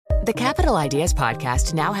The Capital Ideas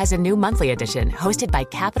podcast now has a new monthly edition hosted by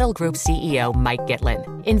Capital Group CEO Mike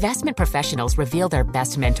Gitlin. Investment professionals reveal their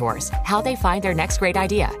best mentors, how they find their next great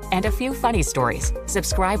idea, and a few funny stories.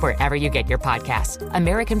 Subscribe wherever you get your podcasts.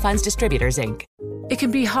 American Funds Distributors, Inc. It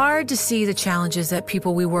can be hard to see the challenges that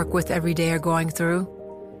people we work with every day are going through.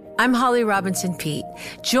 I'm Holly Robinson Peete.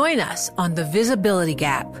 Join us on The Visibility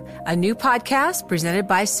Gap, a new podcast presented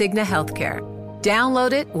by Cigna Healthcare.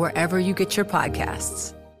 Download it wherever you get your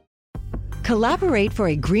podcasts. Collaborate for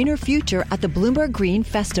a greener future at the Bloomberg Green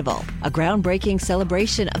Festival, a groundbreaking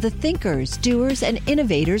celebration of the thinkers, doers, and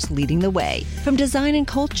innovators leading the way. From design and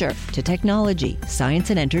culture to technology, science,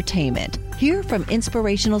 and entertainment. Hear from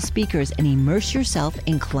inspirational speakers and immerse yourself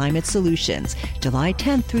in climate solutions. July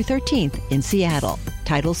 10th through 13th in Seattle.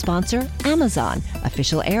 Title sponsor, Amazon.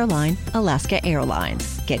 Official airline, Alaska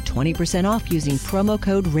Airlines. Get 20% off using promo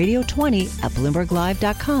code radio20 at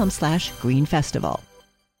BloombergLive.com/Green Festival.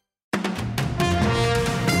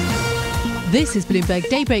 This is Bloomberg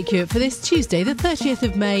Daybreak Europe for this Tuesday, the 30th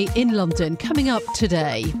of May in London. Coming up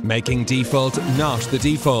today. Making default not the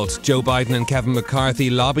default. Joe Biden and Kevin McCarthy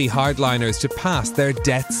lobby hardliners to pass their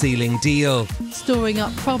debt ceiling deal. Storing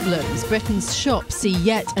up problems. Britain's shops see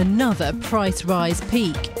yet another price rise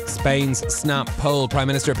peak. Spain's snap poll. Prime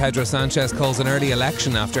Minister Pedro Sanchez calls an early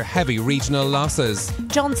election after heavy regional losses.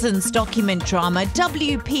 Johnson's document drama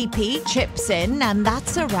WPP chips in, and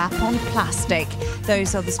that's a wrap on plastic.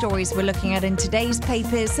 Those are the stories we're looking at in today's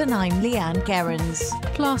papers, and I'm Leanne Gerrans.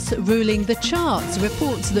 Plus, ruling the charts,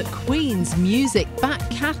 reports that Queen's music back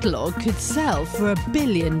catalogue could sell for $1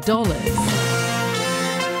 billion.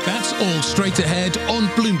 That's all straight ahead on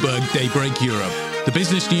Bloomberg Daybreak Europe. The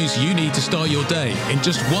business news you need to start your day in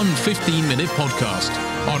just one 15-minute podcast.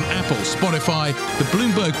 On Apple, Spotify, the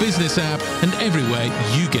Bloomberg Business app, and everywhere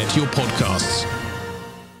you get your podcasts.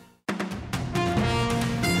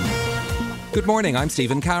 Good morning, I'm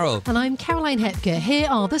Stephen Carroll. And I'm Caroline Hepker. Here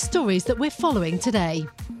are the stories that we're following today.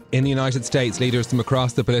 In the United States, leaders from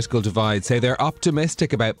across the political divide say they're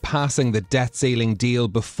optimistic about passing the debt ceiling deal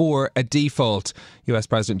before a default. US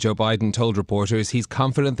President Joe Biden told reporters he's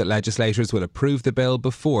confident that legislators will approve the bill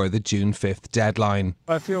before the June 5th deadline.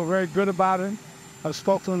 I feel very good about it. I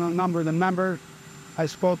spoke to a number of the members. I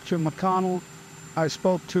spoke to McConnell. I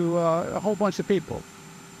spoke to a whole bunch of people.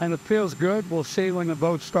 And it feels good. We'll see when the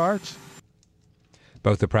vote starts.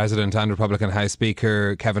 Both the President and Republican House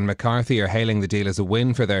Speaker Kevin McCarthy are hailing the deal as a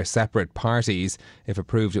win for their separate parties. If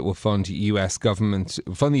approved, it will fund the US government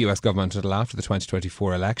until after the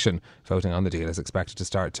 2024 election. Voting on the deal is expected to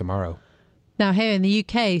start tomorrow. Now, here in the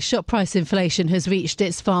UK, shop price inflation has reached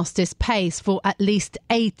its fastest pace for at least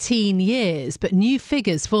 18 years. But new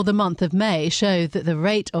figures for the month of May show that the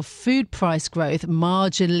rate of food price growth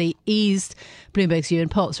marginally eased. Bloomberg's Ewan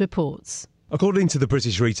Potts reports. According to the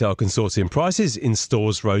British Retail Consortium, prices in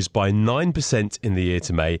stores rose by 9% in the year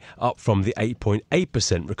to May, up from the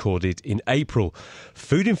 8.8% recorded in April.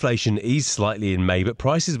 Food inflation eased slightly in May, but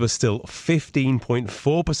prices were still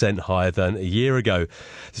 15.4% higher than a year ago.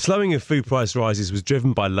 The slowing of food price rises was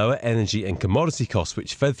driven by lower energy and commodity costs,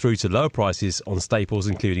 which fed through to lower prices on staples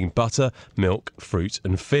including butter, milk, fruit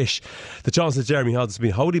and fish. The Chancellor Jeremy Hunt has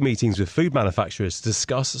been holding meetings with food manufacturers to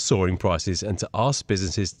discuss soaring prices and to ask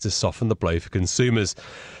businesses to soften the blow for consumers.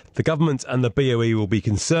 The government and the BOE will be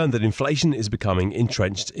concerned that inflation is becoming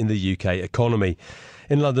entrenched in the UK economy.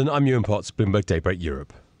 In London, I'm Ewan Potts, Bloomberg Daybreak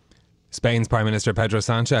Europe. Spain's Prime Minister Pedro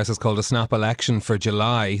Sanchez has called a snap election for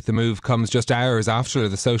July. The move comes just hours after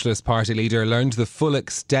the Socialist Party leader learned the full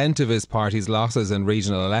extent of his party's losses in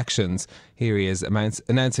regional elections. Here he is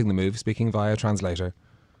announcing the move, speaking via translator.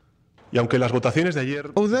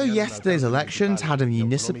 Although yesterday's elections had a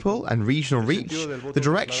municipal and regional reach, the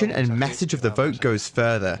direction and message of the vote goes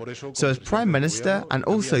further. So as Prime Minister and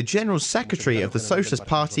also General Secretary of the Socialist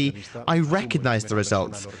Party, I recognise the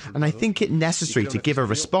results, and I think it necessary to give a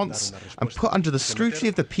response and put under the scrutiny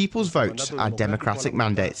of the people's vote our democratic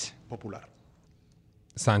mandate.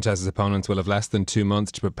 Sanchez's opponents will have less than 2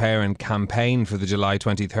 months to prepare and campaign for the July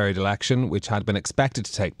 23rd election, which had been expected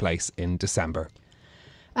to take place in December.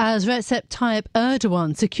 As Recep Tayyip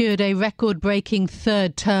Erdogan secured a record-breaking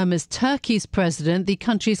third term as Turkey's president, the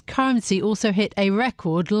country's currency also hit a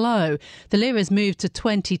record low. The lira's move to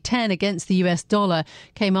 2010 against the US dollar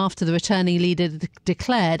came after the returning leader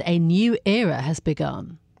declared a new era has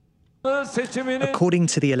begun. According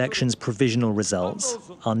to the election's provisional results,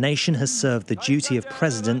 our nation has served the duty of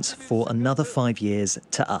president for another 5 years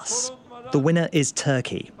to us. The winner is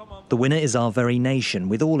Turkey. The winner is our very nation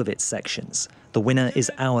with all of its sections. The winner is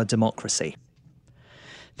our democracy.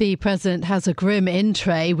 The president has a grim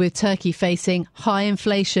in-tray, with Turkey facing high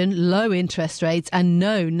inflation, low interest rates and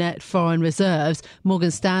no net foreign reserves. Morgan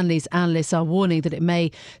Stanley's analysts are warning that it may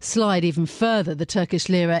slide even further. The Turkish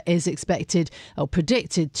lira is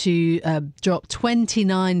predicted to drop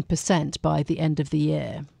 29% by the end of the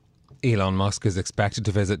year. Elon Musk is expected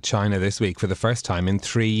to visit China this week for the first time in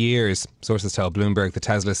 3 years. Sources tell Bloomberg the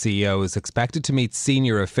Tesla CEO is expected to meet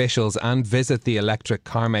senior officials and visit the electric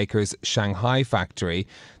car maker's Shanghai factory.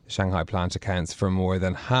 The Shanghai plant accounts for more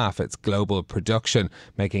than half its global production,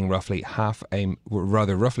 making roughly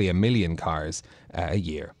a million cars a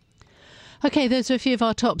year. OK, those are a few of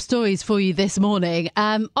our top stories for you this morning.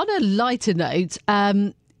 On a lighter note,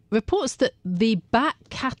 reports that the back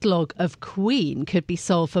catalogue of Queen could be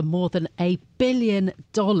sold for more than $1 billion.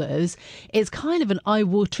 It's kind of an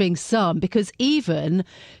eye-watering sum, because even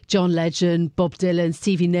John Legend, Bob Dylan,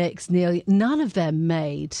 Stevie Nicks, Neil, none of them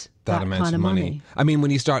made that amount kind of money. I mean,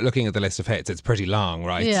 when you start looking at the list of hits, it's pretty long,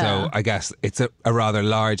 right? Yeah. So I guess it's a rather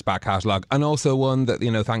large back catalogue, and also one that,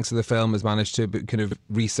 you know, thanks to the film, has managed to kind of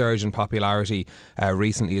resurge in popularity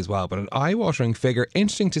recently as well. But an eye-watering figure.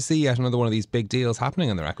 Interesting to see yet another one of these big deals happening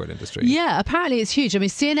in the record industry. Yeah, apparently it's huge. I mean,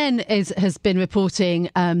 CNN has been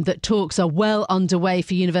reporting that talks are well underway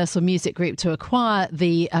for Universal Music Group to acquire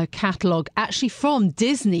the catalogue, actually from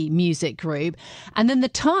Disney Music Group. And then The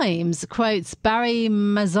Times quotes Barry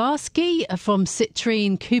Mazarski from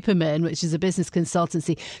Citrine Cooperman, which is a business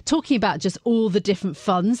consultancy, talking about just all the different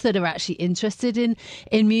funds that are actually interested in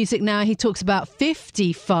music now. He talks about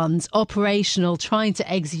 50 funds operational, trying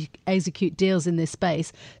to execute deals in this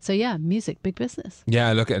space. So yeah, music, big business.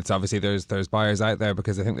 Yeah, look, it's obviously there's buyers out there,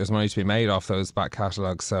 because I think there's money to be made off those back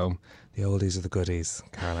catalogues. So the oldies are the goodies,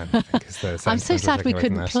 Caroline. I'm so sad we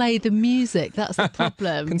couldn't play the music. That's the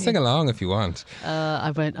problem. You can sing along if you want.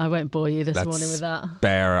 I won't bore you this morning with that.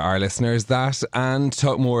 Bear our listeners that, and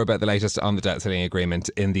talk more about the latest on the debt ceiling agreement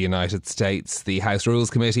in the United States. The House Rules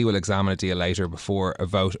Committee will examine a deal later before a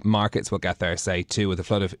vote. Markets will get their say too, with a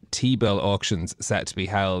flood of T-bill auctions set to be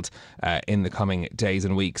held in the coming days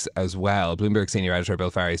and weeks as well. Bloomberg senior editor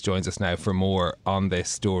Bill Ferries joins us now for more on this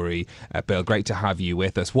story. Bill, great to have you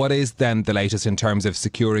with us. What is then the latest in terms of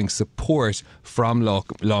securing support from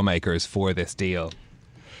lawmakers for this deal?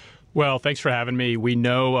 Well, thanks for having me. We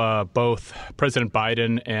know both President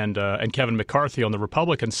Biden and Kevin McCarthy on the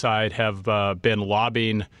Republican side have been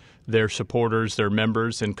lobbying their supporters, their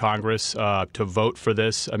members in Congress to vote for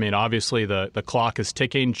this. I mean, obviously the clock is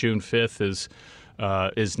ticking. June 5th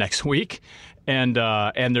is next week. And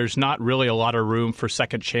there's not really a lot of room for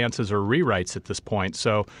second chances or rewrites at this point.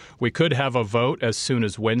 So we could have a vote as soon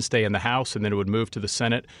as Wednesday in the House, and then it would move to the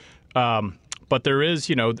Senate. But there is,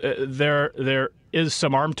 there is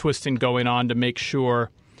some arm twisting going on to make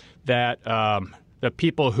sure that the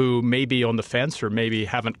people who may be on the fence or maybe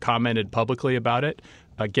haven't commented publicly about it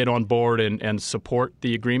get on board and support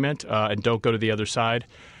the agreement and don't go to the other side.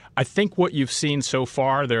 I think what you've seen so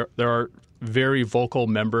far, there are very vocal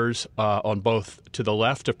members on both to the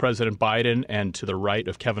left of President Biden and to the right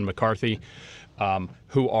of Kevin McCarthy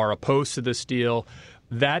who are opposed to this deal.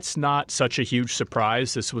 That's not such a huge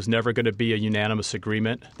surprise. This was never going to be a unanimous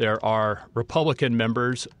agreement. There are Republican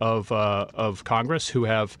members of Congress who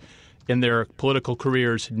have, in their political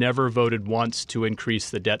careers, never voted once to increase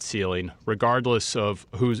the debt ceiling, regardless of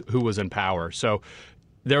who was in power. So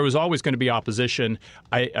there was always going to be opposition.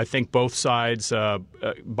 I think both sides,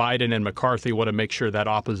 Biden and McCarthy, want to make sure that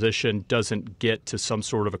opposition doesn't get to some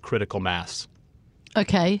sort of a critical mass.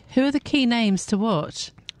 Okay. Who are the key names to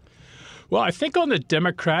watch? Well, I think on the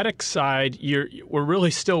Democratic side, we're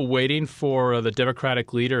really still waiting for the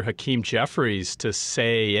Democratic leader, Hakeem Jeffries, to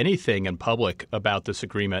say anything in public about this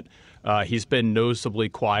agreement. He's been noticeably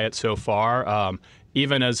quiet so far.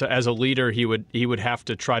 Even as a leader, he would have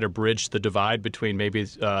to try to bridge the divide between maybe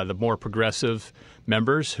the more progressive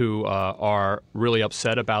members who are really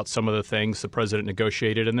upset about some of the things the president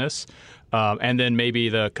negotiated in this, and then maybe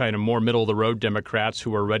the kind of more middle-of-the-road Democrats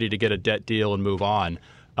who are ready to get a debt deal and move on.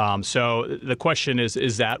 So the question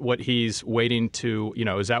is that what he's waiting to,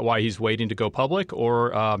 is that why he's waiting to go public,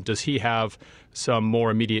 or does he have some more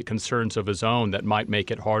immediate concerns of his own that might make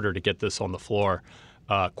it harder to get this on the floor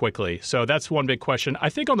quickly? So that's one big question. I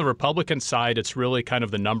think on the Republican side, it's really kind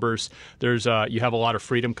of the numbers. There's you have a lot of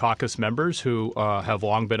Freedom Caucus members who have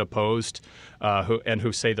long been opposed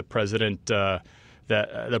who say the president that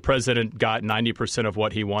the president got 90% of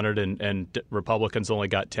what he wanted and Republicans only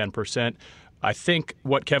got 10%. I think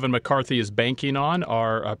what Kevin McCarthy is banking on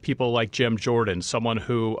are people like Jim Jordan, someone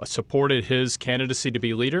who supported his candidacy to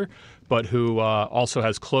be leader, but who also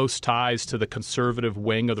has close ties to the conservative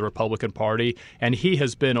wing of the Republican Party, and he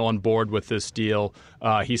has been on board with this deal.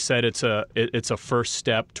 He said it's a first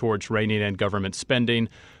step towards reining in government spending.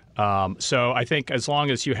 So I think as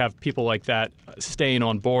long as you have people like that staying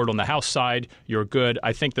on board on the House side, you're good.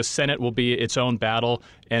 I think the Senate will be its own battle,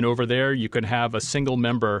 and over there you can have a single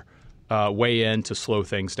member weigh in to slow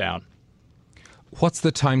things down. What's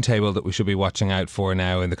the timetable that we should be watching out for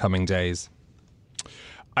now in the coming days?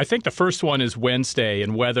 I think the first one is Wednesday,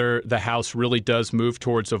 and whether the House really does move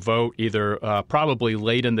towards a vote, either probably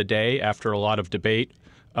late in the day after a lot of debate,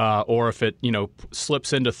 or if it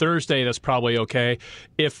slips into Thursday, that's probably okay.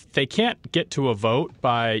 If they can't get to a vote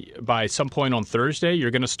by some point on Thursday,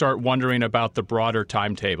 you're going to start wondering about the broader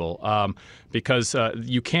timetable, because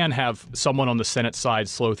you can have someone on the Senate side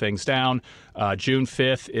slow things down. June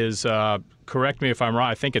 5th is, correct me if I'm wrong,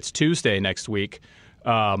 I think it's Tuesday next week.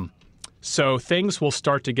 So things will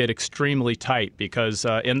start to get extremely tight because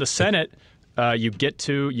in the Senate, you get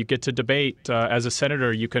to debate as a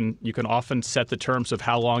senator. You can often set the terms of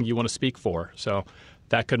how long you want to speak for. So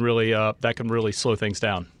that can really slow things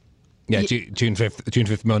down. Yeah, June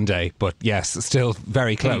 5th Monday, but yes, still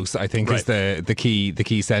very close, I think, is the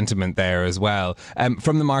key sentiment there as well.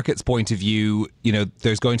 From the market's point of view,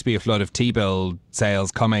 there's going to be a flood of T-bill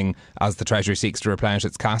sales coming as the Treasury seeks to replenish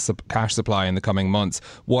its cash supply in the coming months.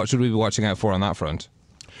 What should we be watching out for on that front?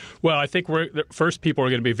 Well, I think first people are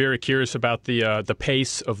going to be very curious about the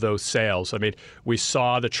pace of those sales. I mean, we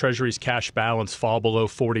saw the Treasury's cash balance fall below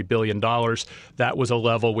 $40 billion. That was a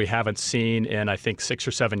level we haven't seen in, I think, 6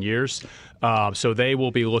 or 7 years. So they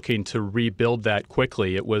will be looking to rebuild that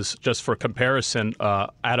quickly. It was, just for comparison,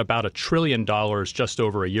 at about $1 trillion just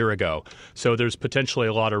over a year ago. So there's potentially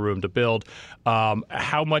a lot of room to build.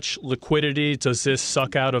 How much liquidity does this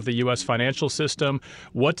suck out of the U.S. financial system?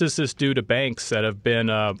 What does this do to banks that have been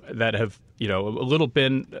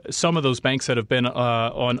some of those banks that have been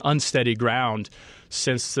on unsteady ground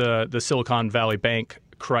since the Silicon Valley Bank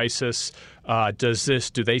crisis? Do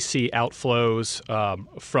they see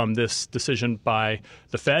outflows from this decision by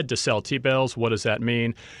the Fed to sell T-bills? What does that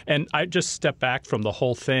mean? And I just step back from the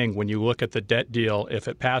whole thing. When you look at the debt deal, if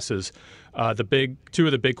it passes, two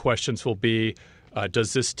of the big questions will be,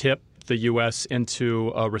 does this tip the U.S.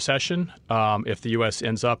 into a recession? If the U.S.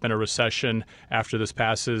 ends up in a recession after this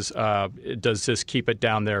passes, does this keep it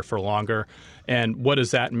down there for longer? And what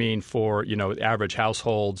does that mean for average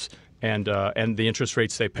households and the interest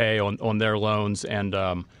rates they pay on their loans and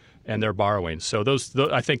their borrowing? So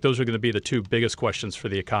I think those are going to be the two biggest questions for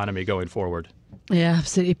the economy going forward. Yeah,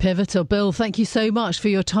 absolutely pivotal. Bill, thank you so much for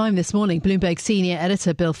your time this morning. Bloomberg senior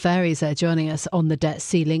editor Bill Ferry is there joining us on the debt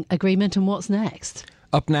ceiling agreement. And what's next?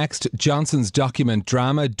 Up next, Johnson's document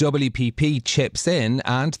drama, WPP chips in,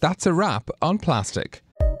 and that's a wrap on plastic.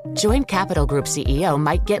 Join Capital Group CEO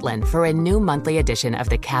Mike Gitlin for a new monthly edition of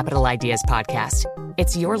the Capital Ideas podcast.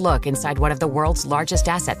 It's your look inside one of the world's largest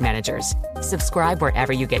asset managers. Subscribe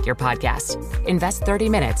wherever you get your podcasts. Invest 30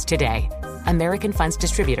 minutes today. American Funds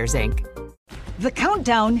Distributors, Inc. The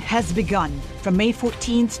countdown has begun. From May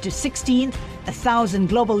 14th to 16th, 1,000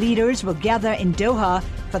 global leaders will gather in Doha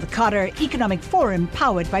for the Qatar Economic Forum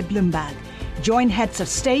powered by Bloomberg. Join heads of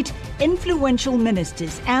state, influential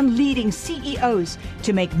ministers, and leading CEOs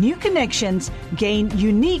to make new connections, gain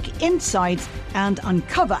unique insights, and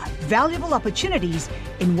uncover valuable opportunities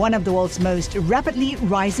in one of the world's most rapidly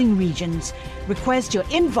rising regions. Request your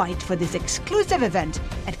invite for this exclusive event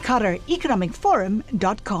at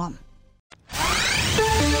QatarEconomicForum.com.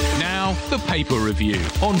 Now, the paper review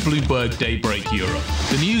on Bloomberg Daybreak Europe.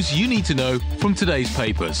 The news you need to know from today's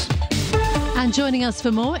papers. And joining us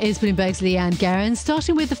for more is Bloomberg's Leanne Guerin,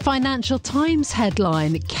 starting with the Financial Times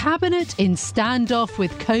headline, Cabinet in standoff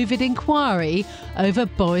with COVID inquiry over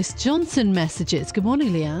Boris Johnson messages. Good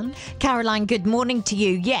morning, Leanne. Caroline, good morning to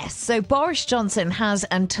you. Yes, so Boris Johnson has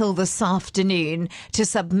until this afternoon to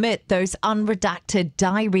submit those unredacted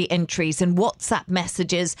diary entries and WhatsApp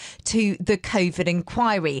messages to the COVID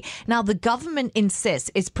inquiry. Now, the government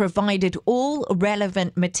insists it's provided all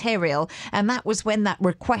relevant material, and that was when that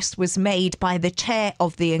request was made by the chair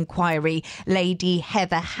of the inquiry, Lady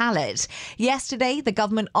Heather Hallett. Yesterday, the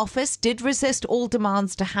government office did resist all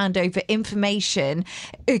demands to hand over information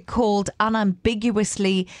called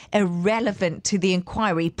unambiguously irrelevant to the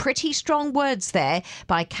inquiry. Pretty strong words there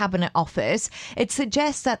by Cabinet Office. It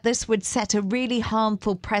suggests that this would set a really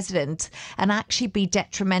harmful precedent and actually be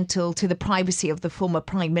detrimental to the privacy of the former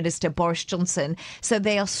Prime Minister Boris Johnson. So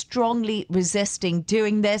they are strongly resisting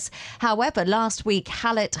doing this. However, last week,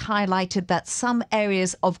 Hallett highlighted that that some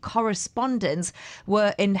areas of correspondence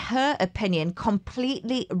were, in her opinion,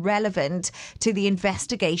 completely relevant to the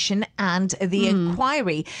investigation and the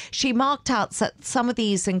inquiry. She marked out that some of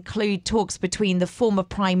these include talks between the former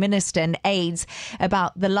Prime Minister and aides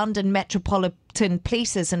about the London Metropolitan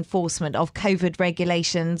Police's enforcement of COVID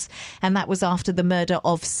regulations, and that was after the murder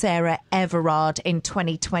of Sarah Everard in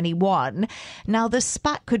 2021. Now, the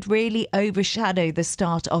spat could really overshadow the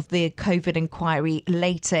start of the COVID inquiry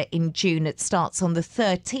later in June. It starts on the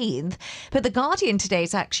 13th, but The Guardian today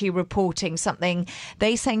is actually reporting something.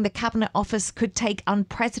 They're saying the Cabinet Office could take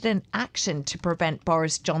unprecedented action to prevent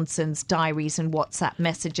Boris Johnson's diaries and WhatsApp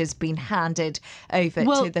messages being handed over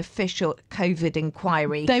to the official COVID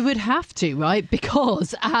inquiry. They would have to, right?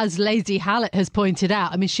 Because, as Lady Hallett has pointed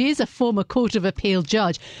out, I mean, she is a former Court of Appeal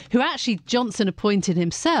judge who actually Johnson appointed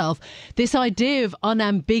himself. This idea of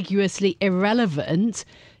unambiguously irrelevant,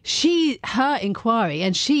 her inquiry,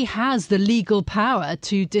 and she has the legal power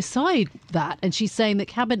to decide that. And she's saying that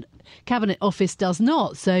Cabinet Office does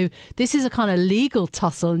not. So this is a kind of legal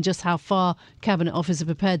tussle and just how far Cabinet Office are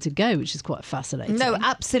prepared to go, which is quite fascinating. No,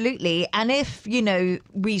 absolutely. And if,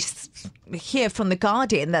 we hear from The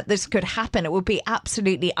Guardian that this could happen, it would be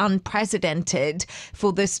absolutely unprecedented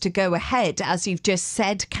for this to go ahead, as you've just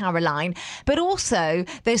said, Caroline. But also,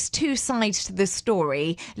 there's two sides to the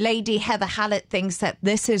story. Lady Heather Hallett thinks that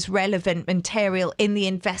this is relevant material in the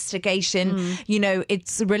investigation.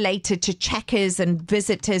 It's related to checkers and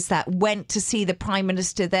visitors that went to see the Prime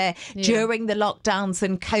Minister there during the lockdowns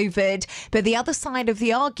and COVID. But the other side of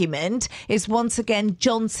the argument is, once again,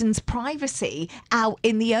 Johnson's privacy out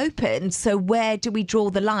in the open. So where do we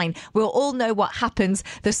draw the line? We'll all know what happens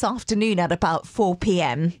this afternoon at about 4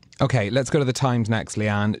 p.m. OK, let's go to the Times next,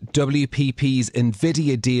 Leanne. WPP's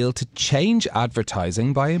Nvidia deal to change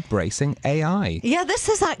advertising by embracing AI. Yeah, this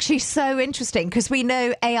is actually so interesting because we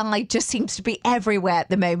know AI just seems to be everywhere at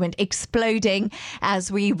the moment, exploding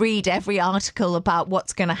as we read every article about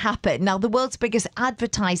what's going to happen. Now, the world's biggest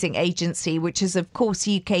advertising agency, which is, of course,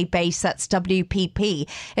 UK-based, that's WPP,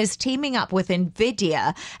 is teaming up with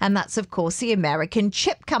Nvidia, and that's, of course, the American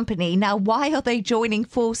chip company. Now, why are they joining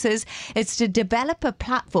forces? It's to develop a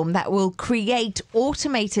platform that will create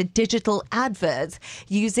automated digital adverts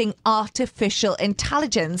using artificial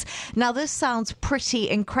intelligence. Now, this sounds pretty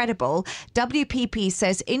incredible. WPP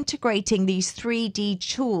says integrating these 3D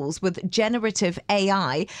tools with generative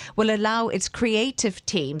AI will allow its creative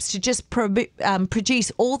teams to just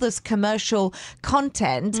produce all this commercial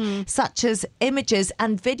content, such as images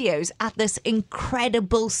and videos, at this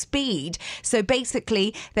incredible speed. So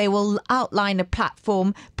basically, they will outline a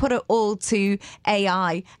platform, put it all to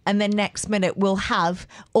AI, and then next minute we'll have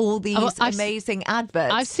all these amazing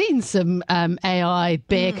adverts. I've seen some AI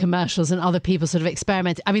beer commercials and other people sort of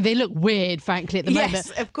experimenting. I mean, they look weird, frankly, at the moment. Yes,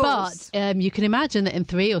 of course. But you can imagine that in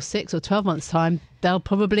 3 or 6 or 12 months' time, they'll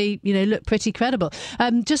probably, look pretty credible.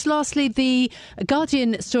 Just lastly, the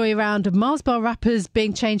Guardian story around Mars bar wrappers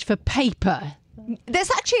being changed for paper. There's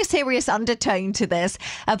actually a serious undertone to this.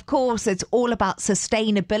 Of course, it's all about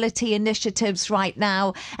sustainability initiatives right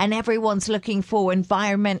now, and everyone's looking for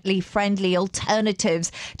environmentally friendly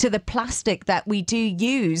alternatives to the plastic that we do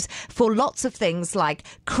use for lots of things like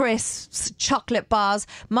crisps, chocolate bars.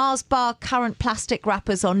 Mars bar current plastic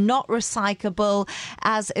wrappers are not recyclable,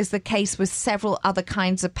 as is the case with several other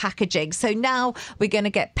kinds of packaging. So now we're going to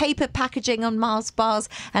get paper packaging on Mars bars,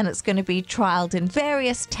 and it's going to be trialled in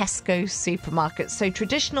various Tesco supermarkets. So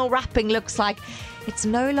traditional wrapping looks like it's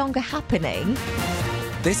no longer happening.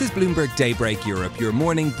 This is Bloomberg Daybreak Europe, your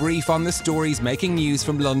morning brief on the stories making news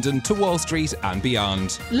from London to Wall Street and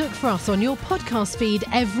beyond. Look for us on your podcast feed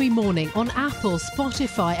every morning on Apple,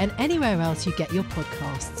 Spotify and anywhere else you get your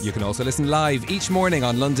podcasts. You can also listen live each morning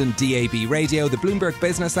on London DAB Radio, the Bloomberg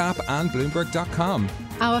Business app and Bloomberg.com.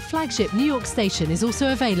 Our flagship New York station is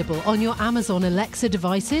also available on your Amazon Alexa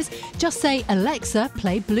devices. Just say, Alexa,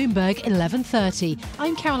 play Bloomberg 1130.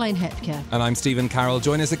 I'm Caroline Hepker. And I'm Stephen Carroll.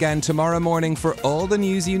 Join us again tomorrow morning for all the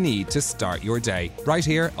news you need to start your day, right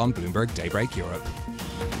here on Bloomberg Daybreak Europe.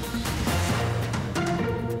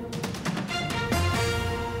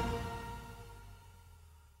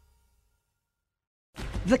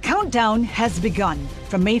 The countdown has begun.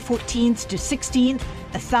 From May 14th to 16th,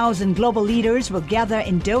 1,000 global leaders will gather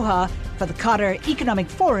in Doha for the Qatar Economic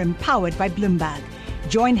Forum powered by Bloomberg.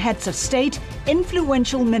 Join heads of state,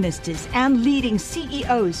 influential ministers, and leading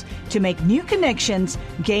CEOs to make new connections,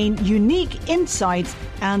 gain unique insights,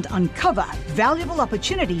 and uncover valuable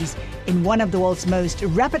opportunities in one of the world's most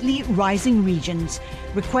rapidly rising regions.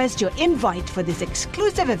 Request your invite for this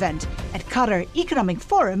exclusive event at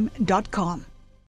QatarEconomicForum.com.